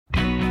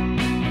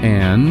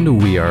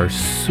And we are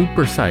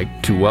super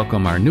psyched to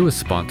welcome our newest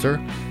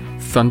sponsor,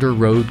 Thunder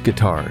Road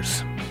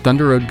Guitars.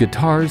 Thunder Road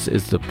Guitars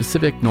is the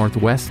Pacific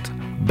Northwest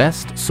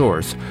best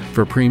source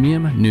for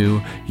premium,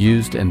 new,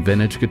 used, and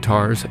vintage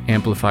guitars,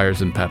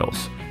 amplifiers, and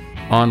pedals.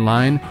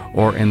 Online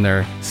or in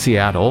their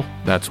Seattle,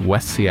 that's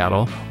West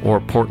Seattle,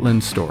 or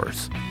Portland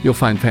stores. You'll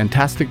find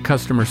fantastic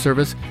customer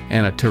service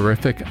and a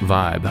terrific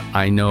vibe.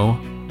 I know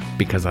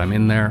because I'm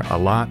in there a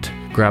lot.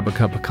 Grab a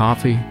cup of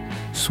coffee,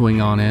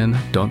 swing on in,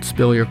 don't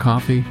spill your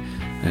coffee,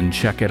 and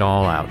check it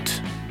all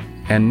out.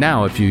 And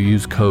now if you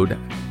use code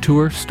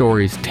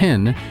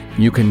TOURSTORIES10,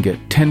 you can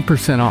get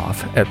 10%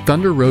 off at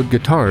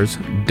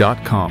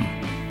thunderroadguitars.com.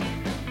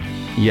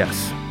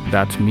 Yes,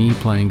 that's me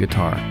playing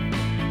guitar.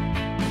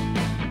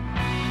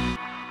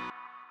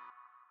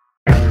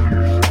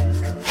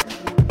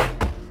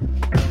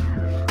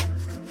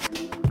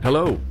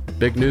 Hello,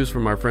 big news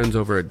from our friends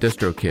over at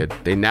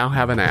DistroKid. They now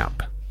have an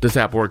app. This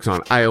app works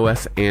on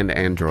iOS and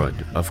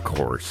Android, of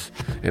course,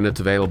 and it's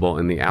available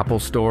in the Apple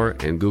Store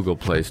and Google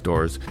Play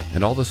stores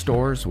and all the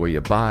stores where you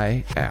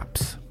buy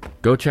apps.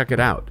 Go check it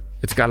out.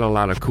 It's got a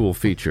lot of cool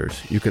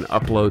features. You can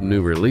upload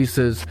new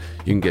releases.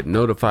 You can get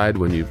notified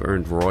when you've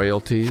earned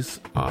royalties.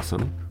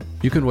 Awesome.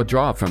 You can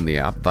withdraw from the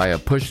app via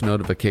push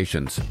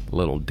notifications. A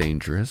little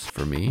dangerous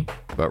for me,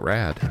 but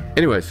rad.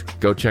 Anyways,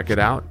 go check it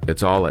out.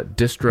 It's all at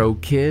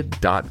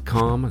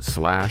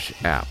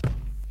distrokid.com/app.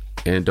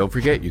 And don't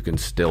forget, you can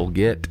still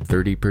get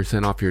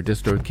 30% off your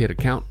DistroKid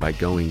account by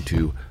going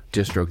to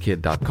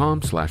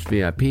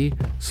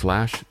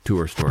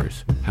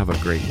distrokid.com/VIP/tourstories. Have a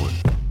great one.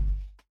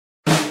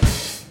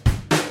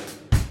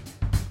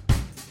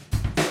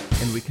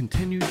 And we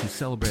continue to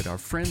celebrate our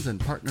friends and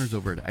partners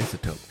over at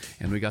Isotope,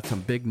 and we got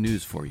some big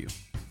news for you.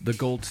 The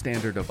gold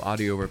standard of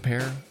audio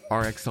repair,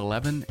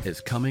 RX-11, is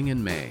coming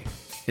in May.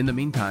 In the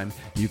meantime,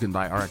 you can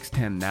buy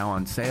RX-10 now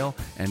on sale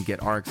and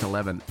get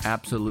RX-11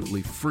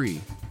 absolutely free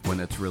when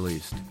it's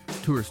released.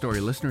 Tour Story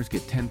listeners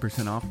get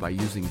 10% off by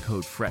using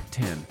code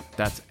FRET10.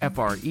 That's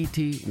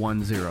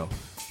FRET10.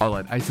 All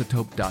at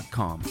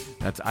isotope.com.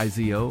 That's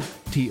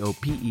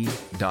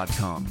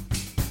IZOTOPE.com.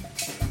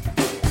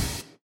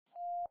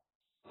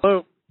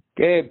 Hello.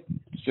 Gabe,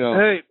 it's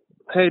Joe.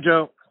 Hey,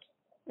 Joe.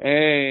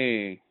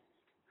 Hey. I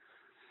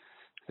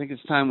think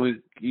it's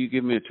time you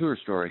give me a tour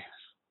story.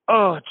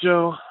 Oh,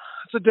 Joe,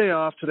 it's a day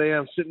off today.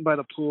 I'm sitting by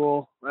the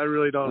pool. I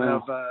really don't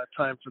have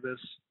time for this.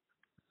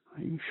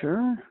 Are you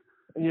sure?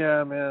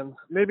 Yeah, man.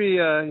 Maybe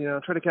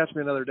try to catch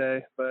me another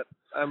day. But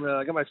I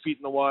got my feet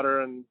in the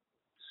water, and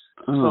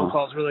phone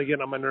calls really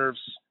getting on my nerves.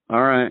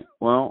 All right.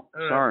 Well, All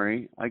right.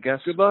 Sorry. I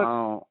guess Good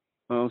luck.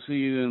 I'll see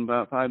you in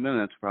about 5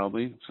 minutes,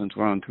 probably, since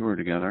we're on tour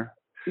together.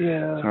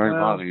 Yeah. Sorry to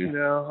bother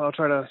you. I'll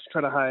try to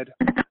hide.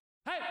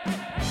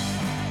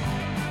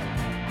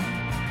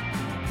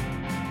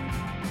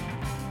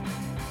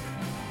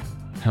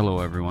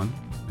 Hello, everyone,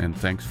 and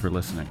thanks for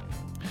listening.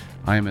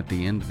 I am at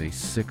the end of a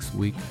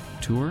 6-week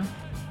tour.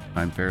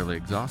 I'm fairly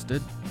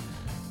exhausted.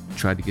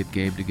 Tried to get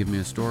Gabe to give me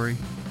a story.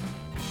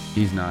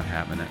 He's not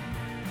having it.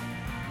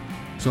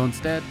 So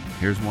instead,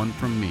 here's one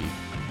from me.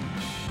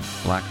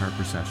 Blackheart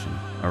Procession,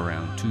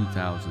 around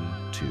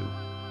 2002.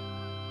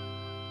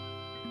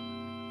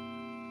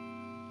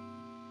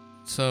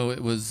 So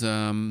it was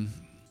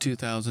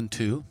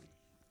 2002.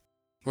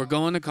 We're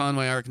going to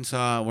Conway,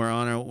 Arkansas.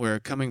 We're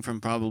coming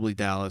from probably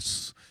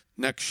Dallas.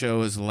 Next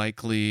show is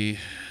likely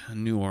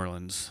New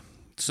Orleans.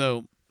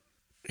 So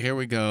here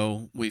we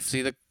go. We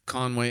see the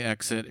Conway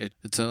exit.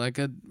 It's like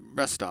a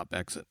rest stop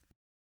exit.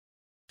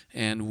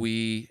 And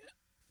we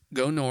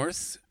go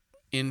north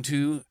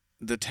into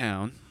the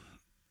town.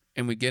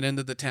 And we get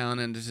into the town,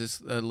 and it's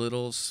just a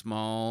little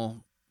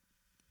small,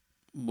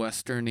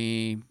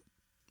 westerny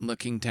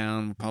looking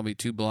town, probably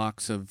 2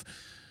 blocks of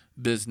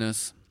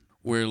business.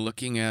 We're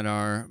looking at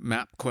our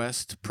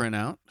MapQuest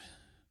printout.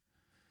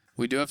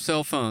 We do have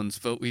cell phones,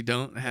 but we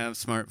don't have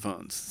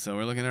smartphones. So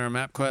we're looking at our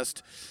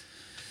MapQuest.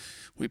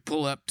 We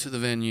pull up to the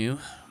venue,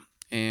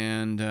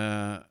 and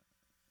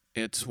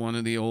it's one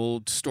of the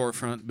old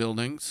storefront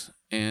buildings,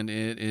 and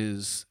it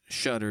is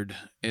shuttered.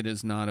 It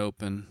is not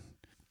open.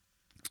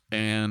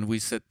 And we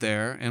sit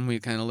there, and we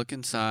kind of look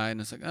inside,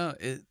 and it's like, oh,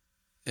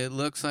 it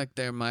looks like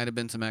there might have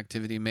been some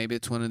activity. Maybe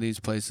it's one of these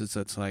places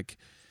that's like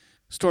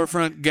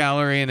storefront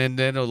gallery, and then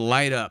it'll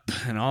light up,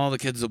 and all the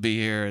kids will be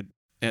here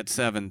at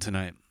 7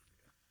 tonight.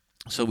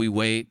 So we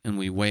wait, and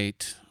we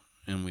wait,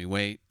 and we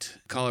wait.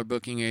 Call our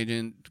booking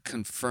agent,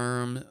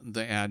 confirm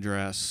the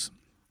address.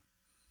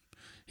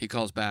 He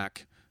calls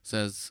back,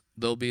 says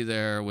they'll be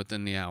there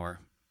within the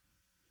hour.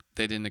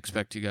 They didn't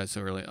expect you guys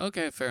so early.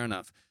 Okay, fair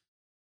enough.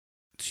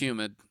 It's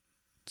humid.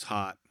 It's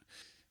hot.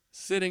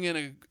 Sitting in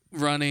a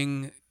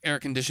running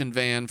air-conditioned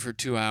van for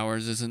 2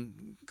 hours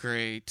isn't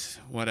great.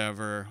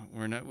 Whatever.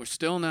 We're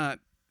still not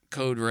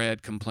code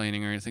red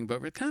complaining or anything,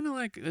 but we're kind of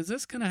like, is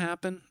this going to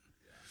happen?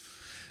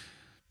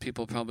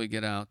 People probably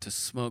get out to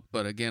smoke,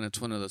 but again, it's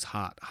one of those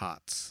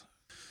hots.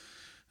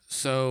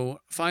 So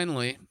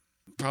finally,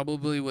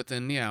 probably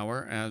within the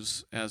hour,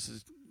 as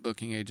the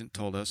booking agent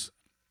told us,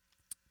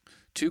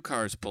 2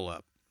 cars pull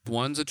up.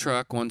 One's a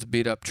truck, one's a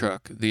beat-up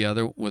truck. The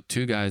other with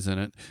 2 guys in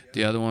it.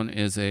 The other one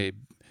is a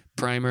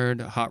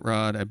primered hot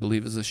rod, I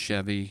believe is a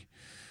Chevy.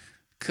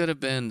 Could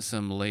have been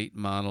some late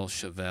model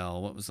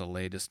Chevelle. What was the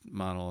latest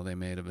model they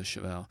made of a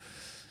Chevelle?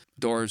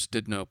 Doors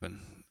didn't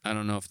open. I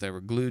don't know if they were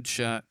glued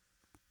shut,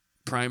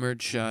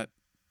 primered shut,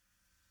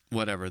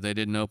 whatever. They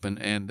didn't open,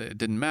 and it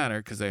didn't matter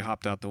because they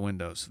hopped out the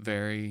windows.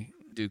 Very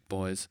Duke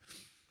boys.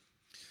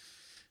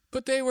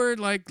 But they were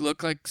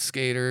looked like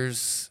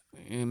skaters,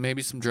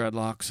 maybe some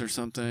dreadlocks or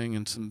something,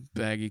 and some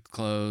baggy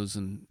clothes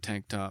and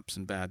tank tops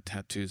and bad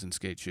tattoos and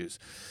skate shoes.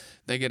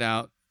 They get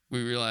out.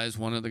 We realize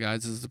one of the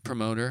guys is the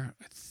promoter.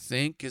 I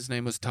think his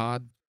name was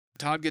Todd.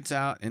 Todd gets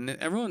out, and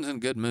everyone's in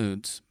good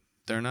moods.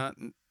 They're not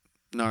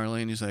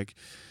gnarly, and he's like,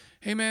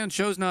 "Hey, man,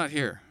 show's not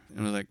here."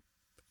 And we're like,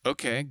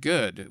 "Okay,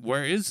 good.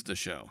 Where is the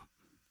show?"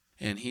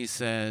 And he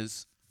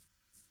says,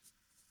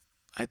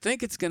 "I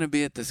think it's going to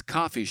be at this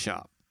coffee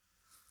shop."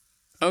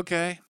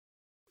 Okay.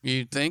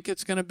 You think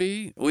it's going to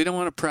be? We don't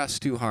want to press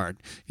too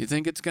hard. You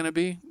think it's going to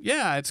be?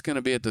 Yeah, it's going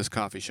to be at this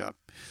coffee shop.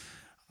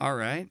 All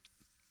right.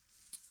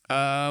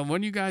 What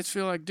do you guys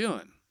feel like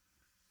doing?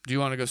 Do you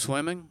want to go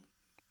swimming?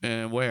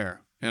 And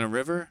where? In a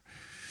river?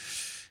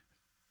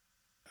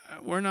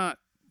 We're not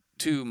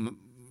too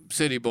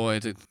city boy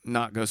to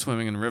not go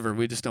swimming in a river.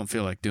 We just don't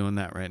feel like doing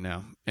that right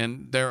now.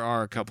 And there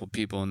are a couple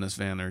people in this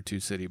van that are too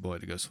city boy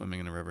to go swimming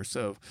in a river.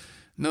 So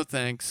no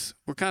thanks.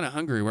 We're kind of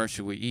hungry. Where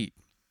should we eat?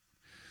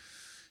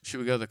 Should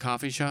we go to the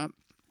coffee shop?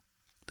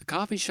 The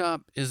coffee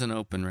shop isn't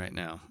open right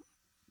now.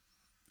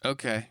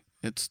 Okay,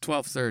 it's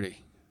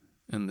 12:30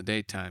 in the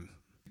daytime.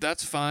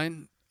 That's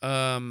fine.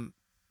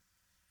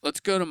 Let's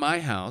go to my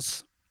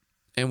house,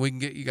 and we can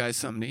get you guys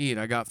something to eat.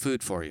 I got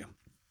food for you.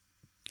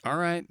 All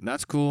right,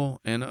 that's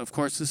cool. And, of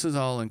course, this is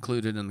all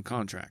included in the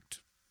contract.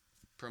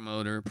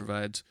 Promoter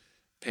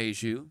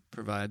pays you,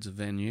 provides a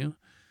venue.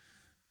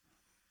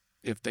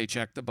 If they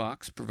check the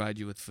box, provide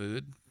you with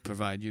food,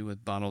 provide you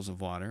with bottles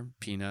of water,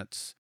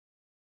 peanuts,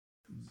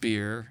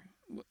 beer,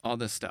 all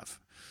this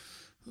stuff.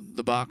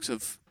 The box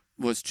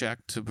was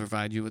checked to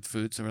provide you with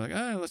food, so we're like,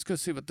 let's go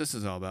see what this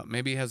is all about.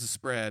 Maybe he has a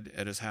spread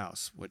at his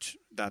house, which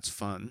that's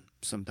fun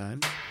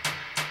sometimes.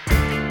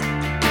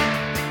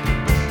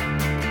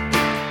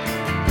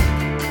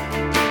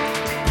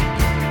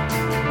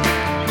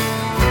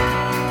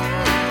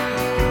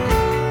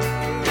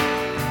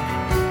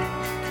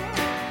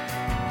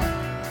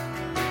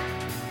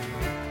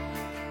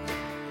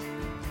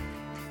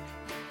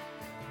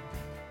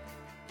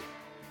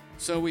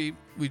 So we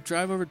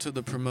drive over to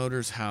the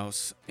promoter's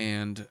house,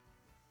 and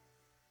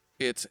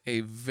it's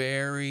a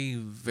very,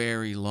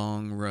 very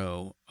long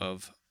row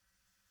of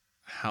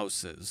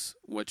houses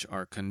which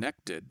are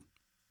connected.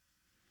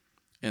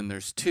 And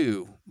there's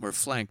 2. We're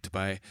flanked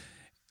by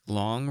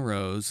long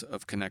rows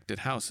of connected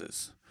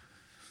houses.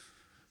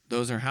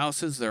 Those are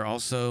houses. They're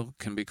also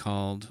can be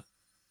called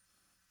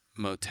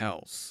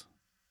motels.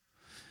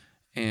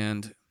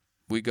 And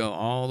we go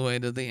all the way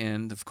to the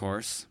end, of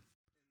course.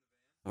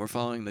 We're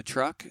following the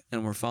truck,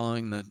 and we're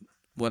following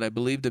what I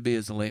believe to be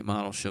is a late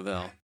model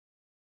Chevelle.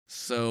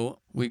 So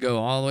we go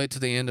all the way to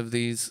the end of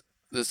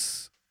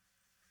this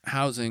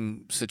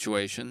housing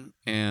situation,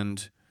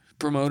 and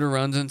promoter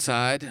runs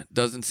inside,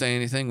 doesn't say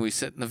anything. We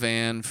sit in the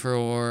van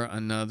for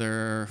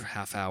another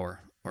half hour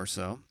or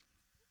so,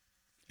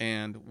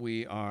 and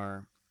we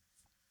are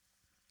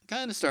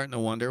kind of starting to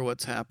wonder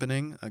what's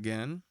happening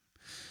again.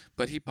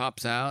 But he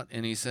pops out,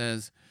 and he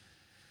says,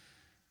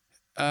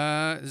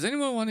 does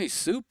anyone want any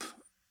soup?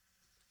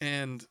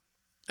 And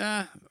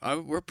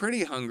we're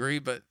pretty hungry,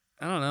 but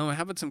I don't know.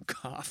 How about some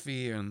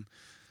coffee and,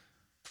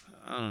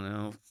 I don't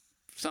know,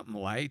 something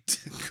light,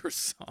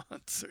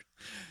 croissants?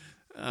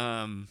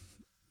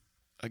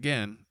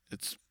 Again,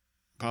 it's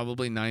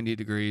probably 90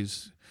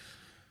 degrees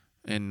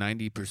and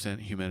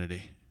 90%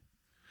 humidity.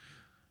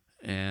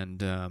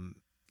 And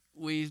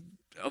we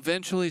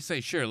eventually say,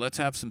 sure, let's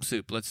have some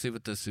soup. Let's see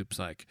what this soup's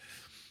like.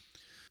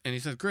 And he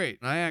says, great.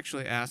 And I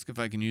actually ask if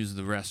I can use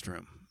the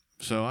restroom.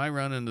 So I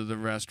run into the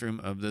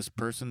restroom of this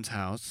person's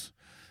house,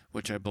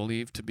 which I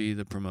believe to be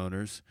the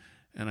promoter's,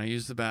 and I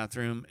use the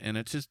bathroom, and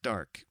it's just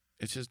dark.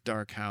 It's just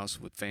dark house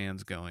with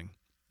fans going,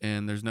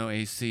 and there's no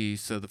AC,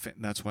 so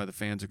that's why the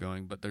fans are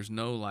going, but there's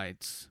no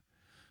lights,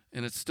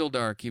 and it's still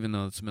dark even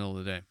though it's the middle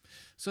of the day.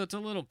 So it's a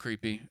little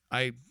creepy.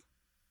 I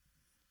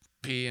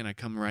pee, and I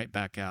come right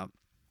back out.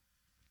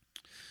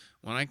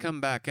 When I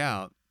come back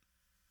out,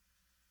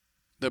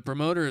 the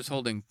promoter is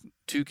holding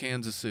 2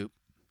 cans of soup.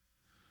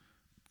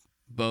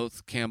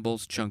 Both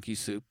Campbell's Chunky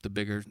Soup, the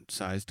bigger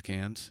sized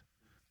cans.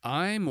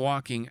 I'm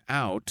walking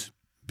out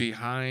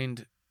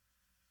behind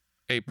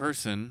a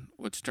person,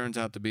 which turns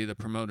out to be the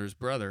promoter's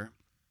brother,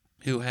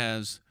 who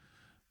has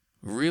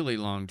really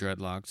long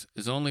dreadlocks,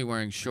 is only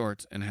wearing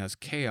shorts, and has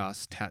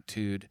chaos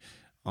tattooed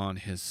on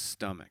his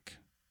stomach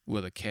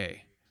with a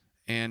K.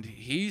 And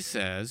he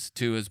says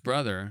to his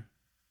brother,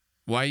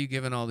 "Why are you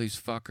giving all these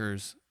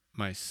fuckers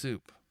my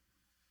soup?"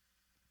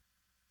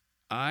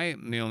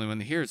 I'm the only one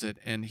that hears it,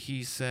 and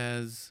he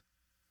says,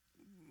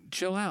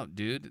 "Chill out,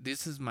 dude.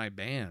 This is my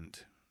band.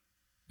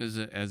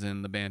 as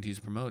in the band he's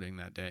promoting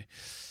that day.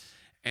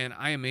 And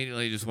I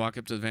immediately just walk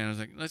up to the van. I was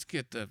like, let's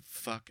get the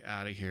fuck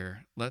out of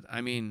here.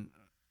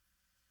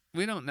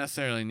 We don't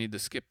necessarily need to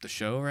skip the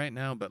show right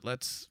now, but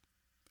let's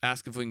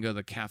ask if we can go to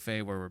the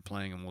cafe where we're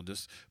playing, and we'll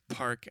just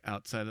park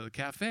outside of the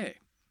cafe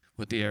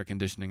with the air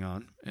conditioning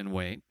on and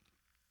wait.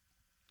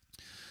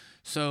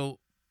 So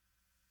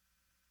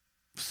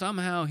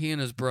somehow he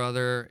and his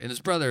brother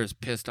is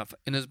pissed off,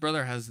 and his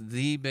brother has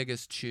the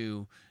biggest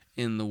chew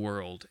in the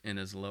world in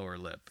his lower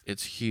lip.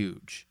 It's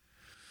huge.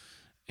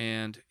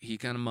 And he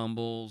kind of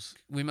mumbles.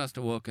 We must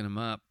have woken him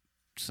up.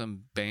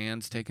 Some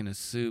band's taking his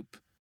soup.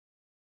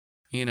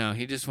 You know,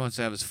 he just wants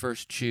to have his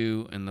first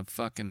chew in the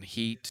fucking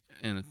heat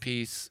and a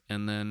piece,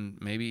 and then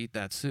maybe eat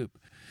that soup.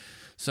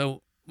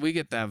 So we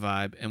get that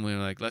vibe, and we're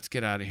like, let's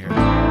get out of here.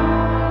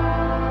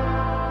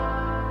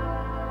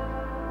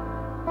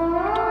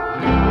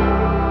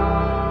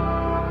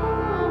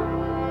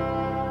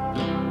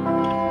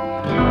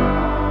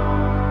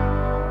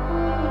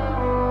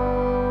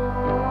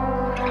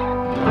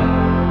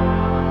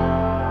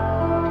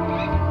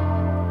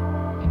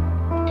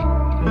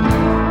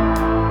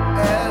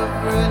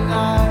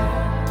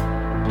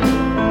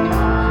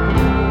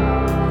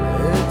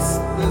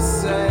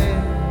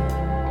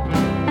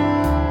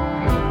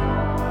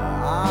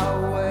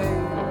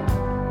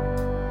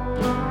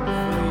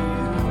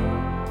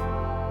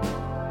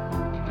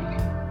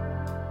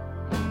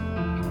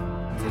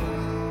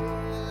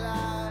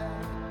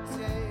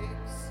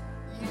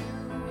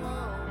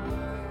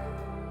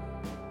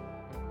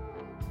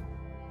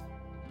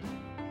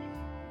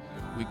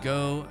 We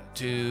go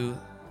to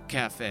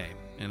cafe,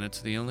 and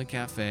it's the only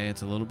cafe.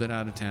 It's a little bit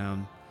out of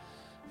town.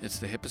 It's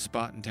the hippest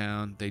spot in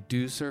town. They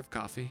do serve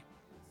coffee.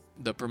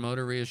 The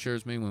promoter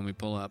reassures me when we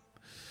pull up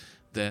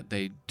that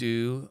they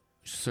do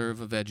serve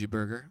a veggie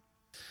burger.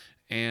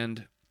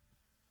 And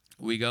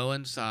we go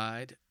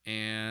inside,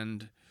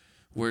 and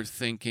we're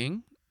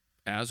thinking,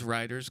 as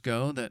writers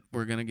go, that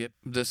we're going to get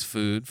this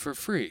food for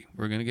free.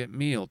 We're going to get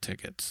meal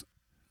tickets.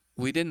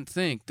 We didn't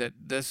think that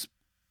this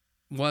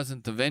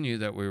wasn't the venue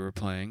that we were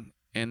playing,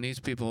 and these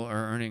people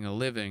are earning a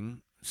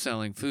living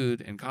selling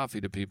food and coffee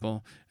to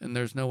people, and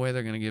there's no way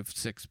they're going to give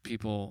 6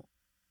 people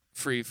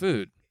free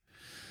food.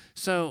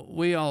 So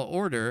we all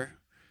order,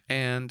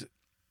 and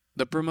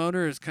the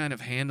promoter is kind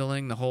of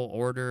handling the whole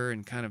order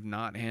and kind of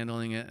not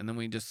handling it, and then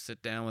we just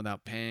sit down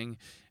without paying,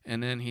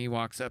 and then he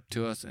walks up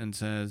to us and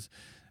says,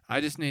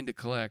 I just need to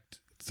collect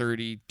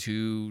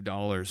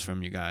 $32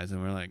 from you guys.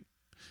 And we're like,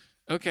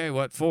 okay,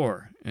 what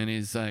for? And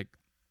he's like,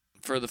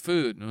 for the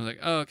food. And I was like,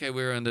 oh, okay,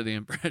 we were under the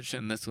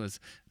impression this was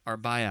our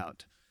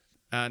buyout.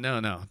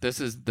 No,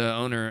 this is the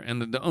owner,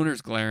 and the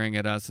owner's glaring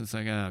at us. It's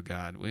like, oh,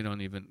 God, we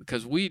don't even,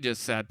 because we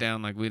just sat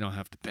down like we don't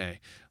have to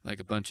pay, like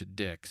a bunch of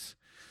dicks.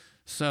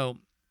 So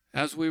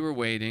as we were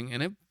waiting,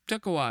 and it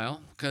took a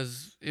while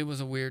because it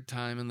was a weird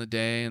time in the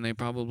day, and they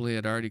probably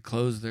had already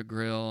closed their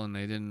grill, and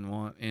they didn't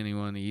want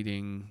anyone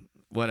eating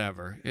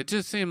whatever. It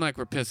just seemed like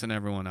we're pissing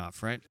everyone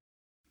off, right?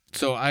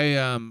 So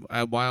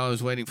while I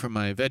was waiting for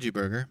my veggie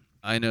burger,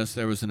 I noticed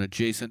there was an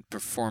adjacent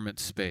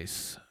performance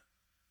space,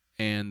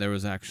 and there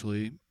was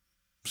actually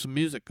some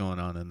music going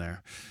on in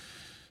there.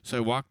 So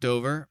I walked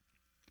over,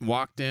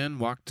 walked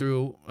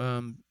through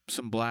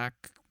some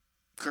black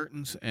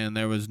curtains, and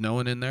there was no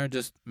one in there,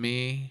 just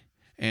me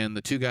and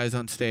the 2 guys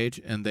on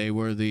stage, and they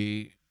were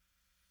the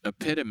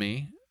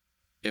epitome,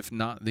 if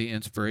not the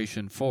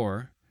inspiration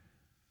for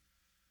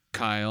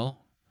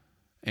Kyle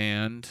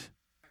and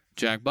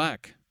Jack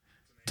Black,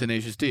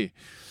 Tenacious D.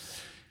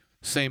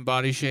 Same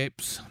body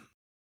shapes.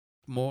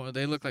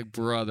 They look like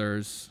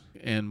brothers,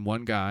 and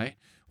one guy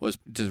was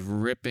just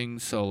ripping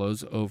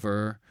solos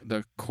over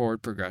the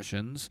chord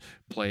progressions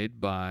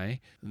played by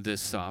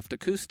this soft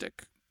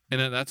acoustic.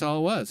 And that's all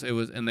it was.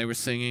 And they were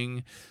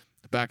singing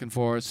back and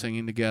forth,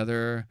 singing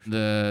together.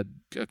 The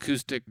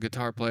acoustic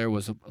guitar player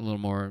was a little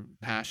more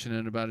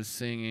passionate about his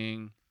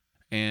singing,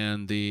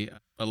 and the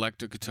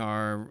electric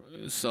guitar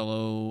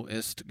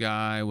soloist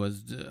guy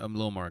was a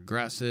little more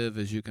aggressive,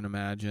 as you can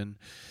imagine.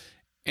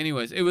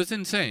 Anyways, it was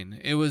insane.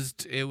 It was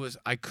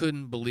I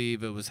couldn't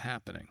believe it was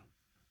happening.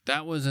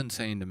 That was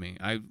insane to me.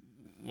 I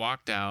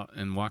walked out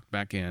and walked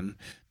back in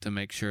to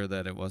make sure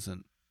that it was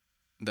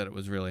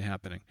really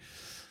happening.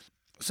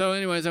 So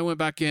anyways, I went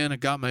back in, I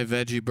got my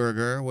veggie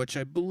burger, which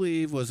I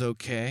believe was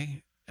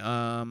okay.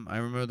 I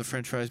remember the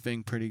french fries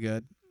being pretty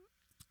good.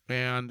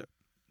 And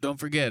don't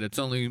forget, it's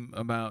only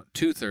about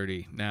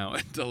 2:30 now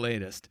at the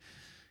latest.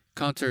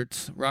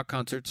 Rock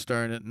concerts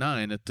start at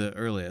 9 at the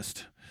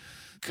earliest.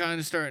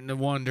 Kind of starting to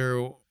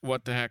wonder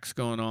what the heck's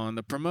going on.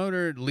 The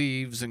promoter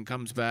leaves and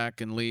comes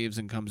back and leaves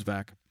and comes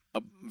back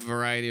a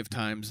variety of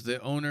times. The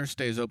owner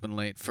stays open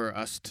late for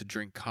us to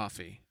drink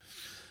coffee.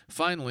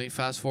 Finally,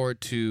 fast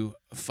forward to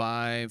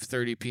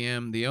 5:30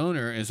 p.m. The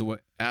owner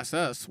asks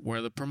us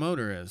where the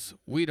promoter is.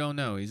 We don't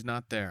know. He's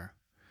not there.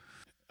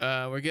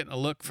 We're getting a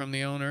look from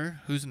the owner,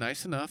 who's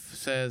nice enough,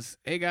 says,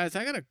 hey, guys,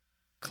 I got to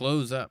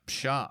close up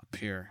shop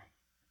here.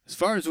 As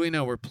far as we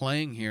know, we're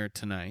playing here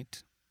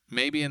tonight.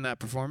 maybe in that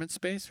performance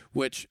space,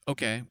 which,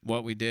 okay,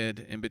 what we did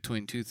in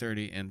between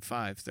 2:30 and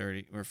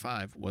 5:30 or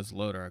 5 was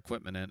load our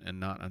equipment in and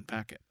not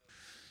unpack it.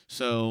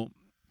 So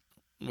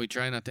we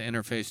try not to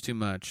interface too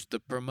much. The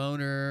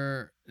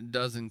promoter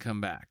doesn't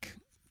come back.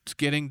 It's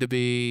getting to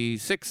be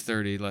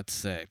 6:30, let's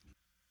say.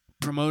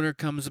 Promoter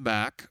comes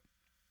back,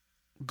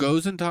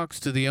 goes and talks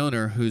to the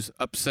owner who's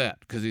upset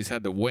because he's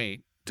had to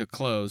wait to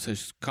close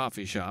his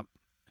coffee shop.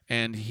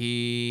 And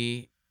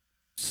he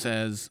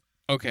says,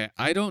 okay,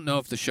 I don't know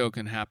if the show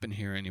can happen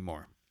here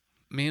anymore.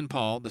 Me and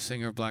Paul, the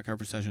singer of Black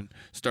Harper Session,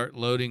 start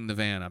loading the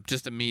van up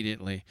just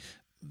immediately.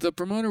 The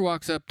promoter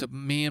walks up to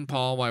me and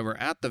Paul while we're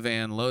at the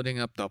van, loading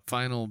up the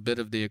final bit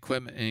of the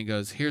equipment, and he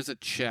goes, here's a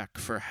check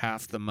for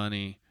half the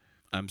money.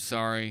 I'm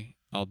sorry.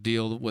 I'll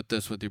deal with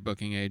this with your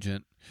booking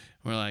agent.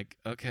 We're like,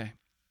 okay,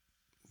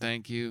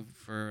 thank you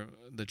for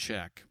the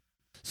check.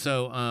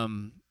 So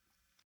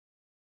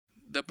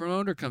the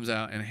promoter comes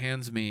out and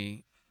hands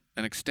me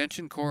an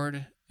extension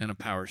cord and a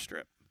power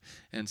strip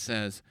and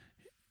says,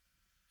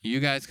 you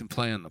guys can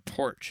play on the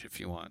porch if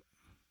you want.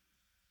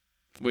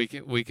 We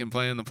can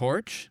play on the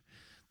porch?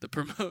 The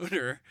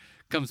promoter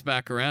comes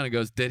back around and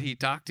goes, did he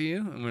talk to you?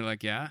 And we're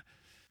like, yeah.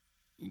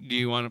 Do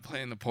you want to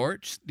play on the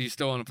porch? Do you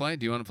still want to play?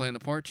 Do you want to play on the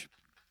porch?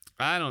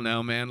 I don't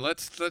know, man.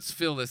 Let's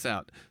fill this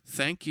out.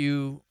 Thank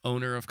you,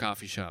 owner of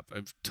coffee shop.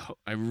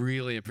 I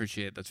really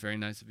appreciate it. That's very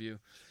nice of you.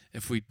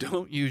 If we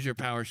don't use your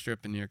power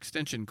strip and your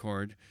extension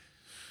cord,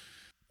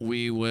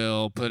 we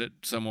will put it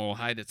somewhere, we'll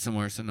hide it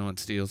somewhere so no one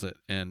steals it,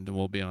 and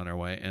we'll be on our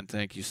way. And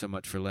thank you so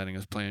much for letting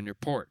us play on your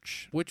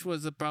porch, which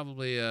was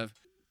probably a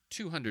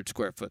 200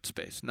 square foot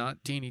space,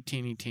 not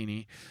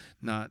teeny,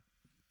 not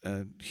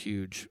a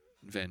huge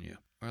venue.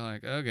 We're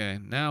like, okay,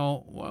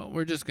 now, well,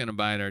 we're just going to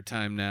bide our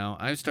time now.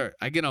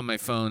 I get on my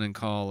phone and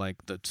call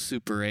like the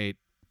Super 8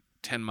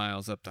 10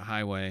 miles up the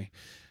highway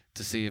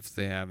to see if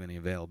they have any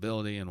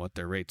availability and what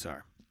their rates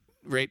are.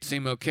 Rates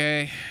seem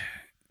okay.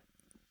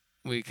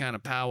 We kind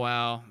of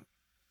powwow.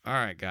 All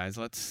right, guys,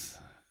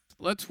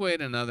 let's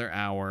wait another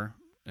hour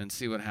and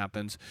see what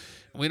happens.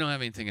 We don't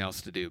have anything else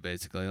to do,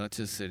 basically. Let's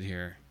just sit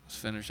here. Let's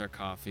finish our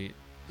coffee.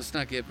 Let's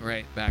not get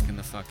right back in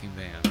the fucking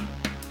van.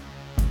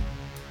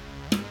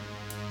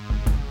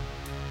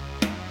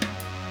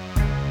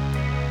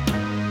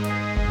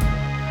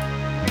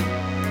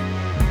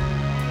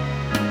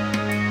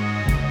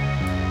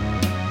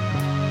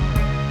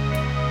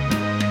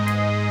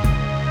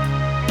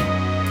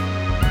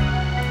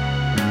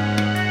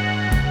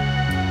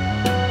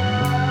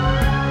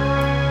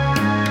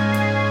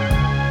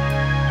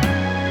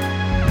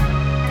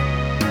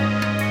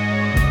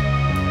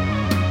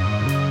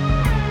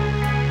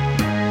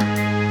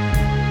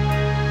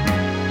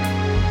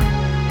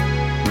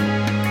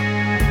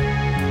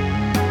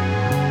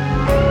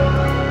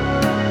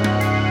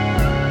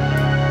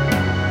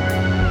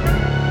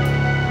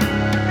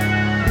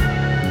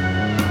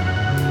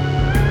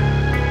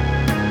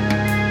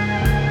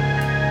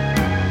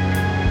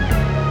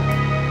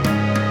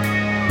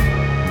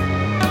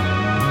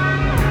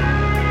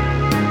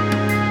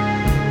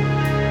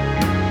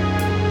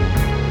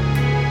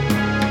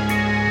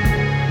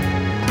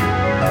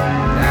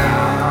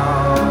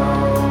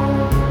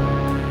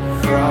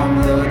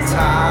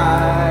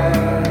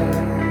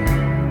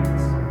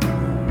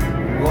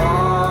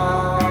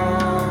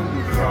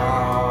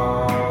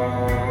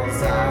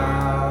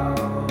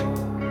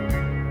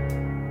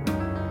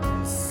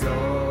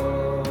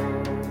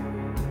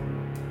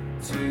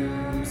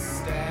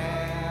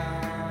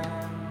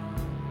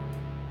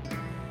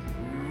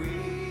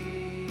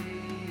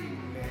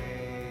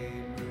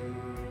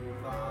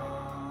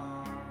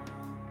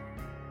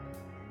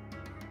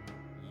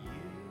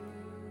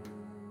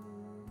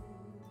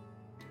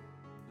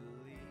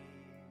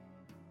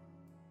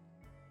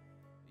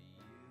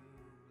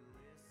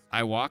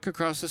 I walk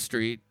across the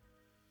street,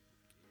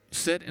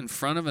 sit in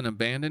front of an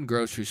abandoned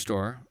grocery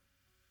store,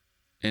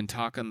 and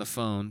talk on the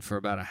phone for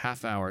about a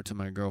half hour to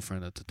my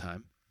girlfriend at the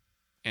time.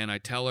 And I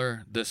tell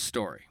her this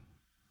story.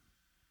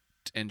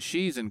 And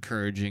she's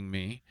encouraging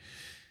me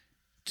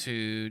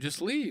to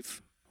just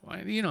leave.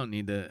 Why? You don't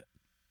need to.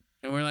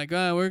 And we're like,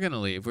 oh, we're going to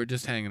leave. We're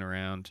just hanging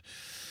around.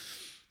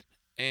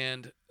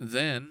 And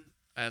then,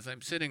 as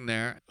I'm sitting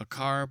there, a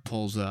car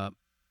pulls up,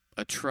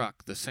 a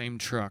truck, the same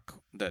truck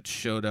that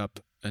showed up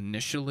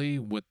initially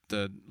with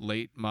the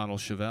late model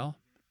Chevelle,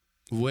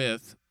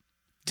 with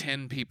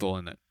 10 people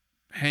in it,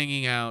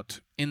 hanging out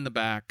in the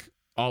back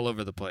all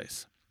over the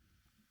place.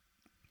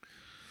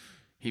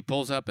 He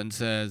pulls up and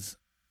says,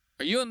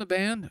 are you in the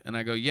band? And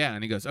I go, yeah.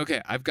 And he goes,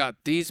 okay, I've got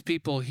these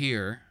people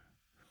here.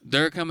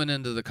 They're coming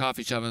into the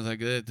coffee shop. I was like,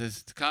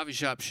 this coffee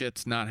shop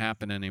shit's not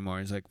happening anymore.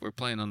 He's like, we're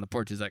playing on the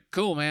porch. He's like,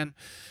 cool, man.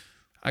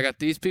 I got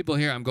these people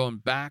here. I'm going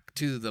back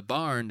to the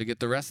barn to get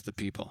the rest of the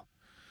people.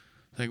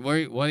 Like,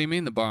 what do you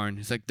mean the barn?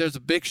 He's like, there's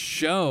a big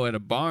show at a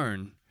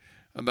barn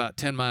about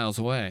 10 miles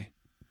away.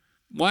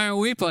 Why are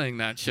we playing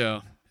that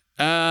show?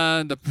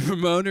 The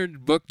promoter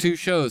booked 2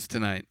 shows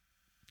tonight.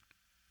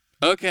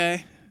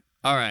 Okay.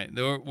 All right.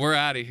 We're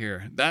out of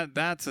here.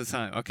 That's a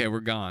sign. Okay,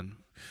 we're gone.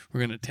 We're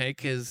going to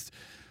take his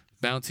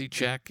bouncy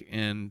check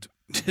and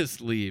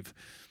just leave.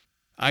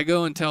 I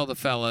go and tell the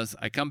fellas.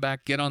 I come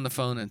back, get on the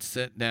phone, and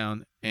sit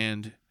down,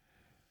 and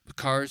the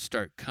cars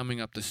start coming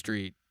up the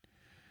street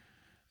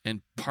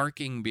and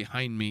parking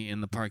behind me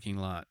in the parking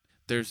lot.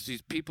 There's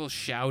these people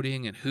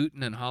shouting and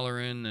hooting and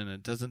hollering, and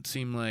it doesn't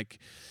seem like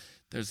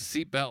there's a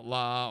seatbelt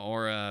law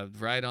or a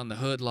ride on the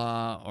hood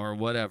law or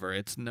whatever.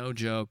 It's no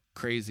joke,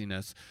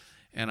 craziness.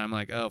 And I'm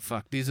like, oh,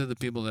 fuck, these are the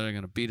people that are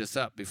going to beat us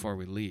up before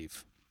we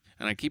leave.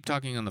 And I keep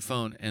talking on the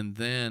phone, and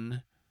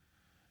then,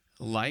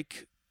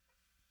 like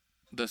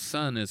the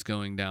sun is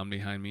going down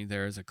behind me,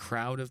 there is a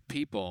crowd of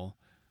people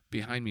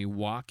behind me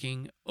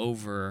walking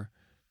over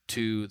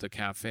to the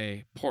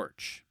cafe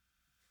porch.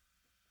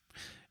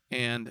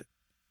 And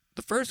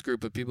the first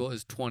group of people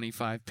is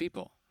 25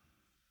 people.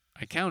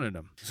 I counted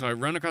them. So I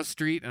run across the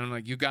street, and I'm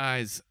like, you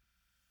guys,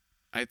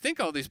 I think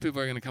all these people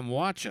are going to come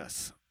watch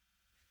us.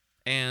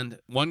 And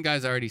one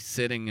guy's already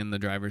sitting in the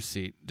driver's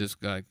seat,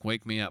 just like,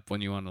 wake me up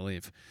when you want to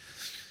leave.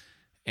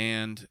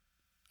 And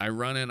I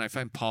run in, I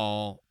find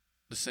Paul,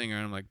 the singer,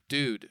 and I'm like,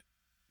 dude,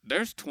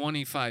 there's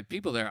 25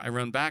 people there. I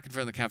run back in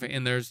front of the cafe,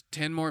 and there's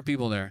 10 more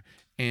people there.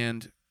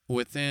 And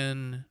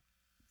within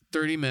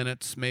 30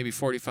 minutes, maybe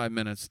 45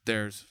 minutes,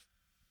 there's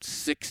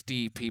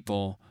 60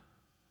 people,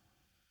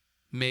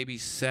 maybe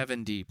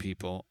 70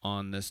 people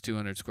on this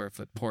 200 square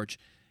foot porch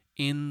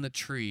in the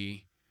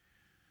tree,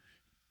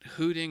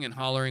 hooting and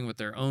hollering with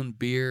their own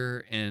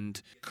beer,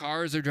 and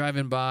cars are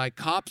driving by.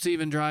 Cops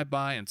even drive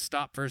by and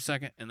stop for a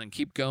second and then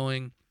keep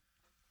going.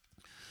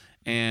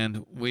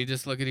 And we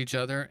just look at each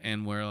other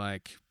and we're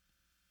like,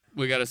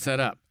 we got to set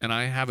up. And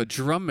I have a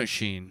drum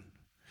machine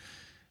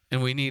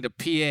and we need a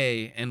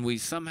PA, and we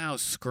somehow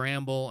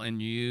scramble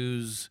and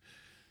use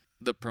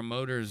the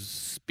promoter's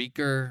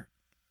speaker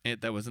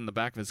that was in the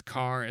back of his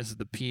car as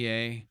the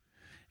PA.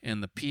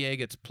 And the PA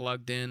gets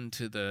plugged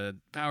into the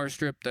power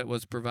strip that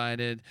was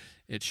provided.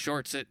 It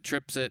shorts it,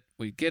 trips it.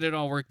 We get it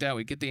all worked out.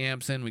 We get the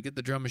amps in. We get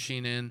the drum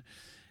machine in.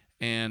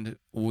 And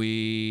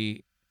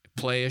we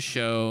play a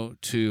show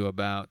to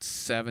about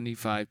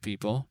 75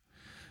 people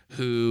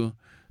who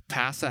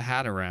pass a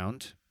hat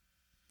around.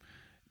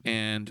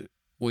 And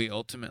we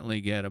ultimately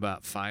get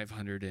about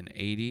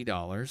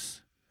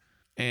 $580.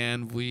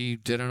 And we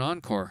did an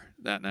encore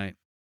that night.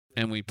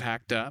 And we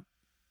packed up.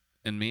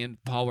 And me and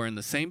Paul were in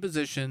the same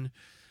position,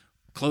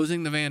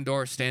 closing the van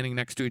door, standing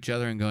next to each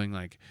other and going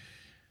like,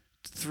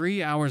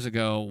 3 hours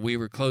ago, we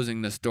were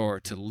closing this door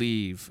to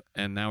leave,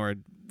 and now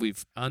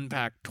we've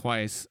unpacked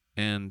twice,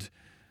 and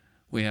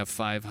we have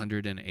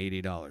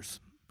 $580.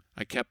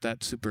 I kept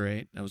that Super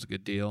 8. That was a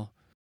good deal.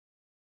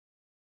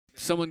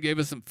 Someone gave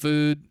us some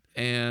food,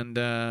 and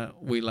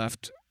we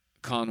left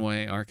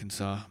Conway,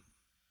 Arkansas,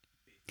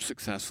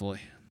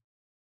 successfully.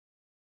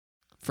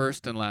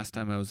 First and last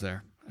time I was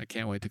there. I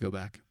can't wait to go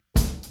back.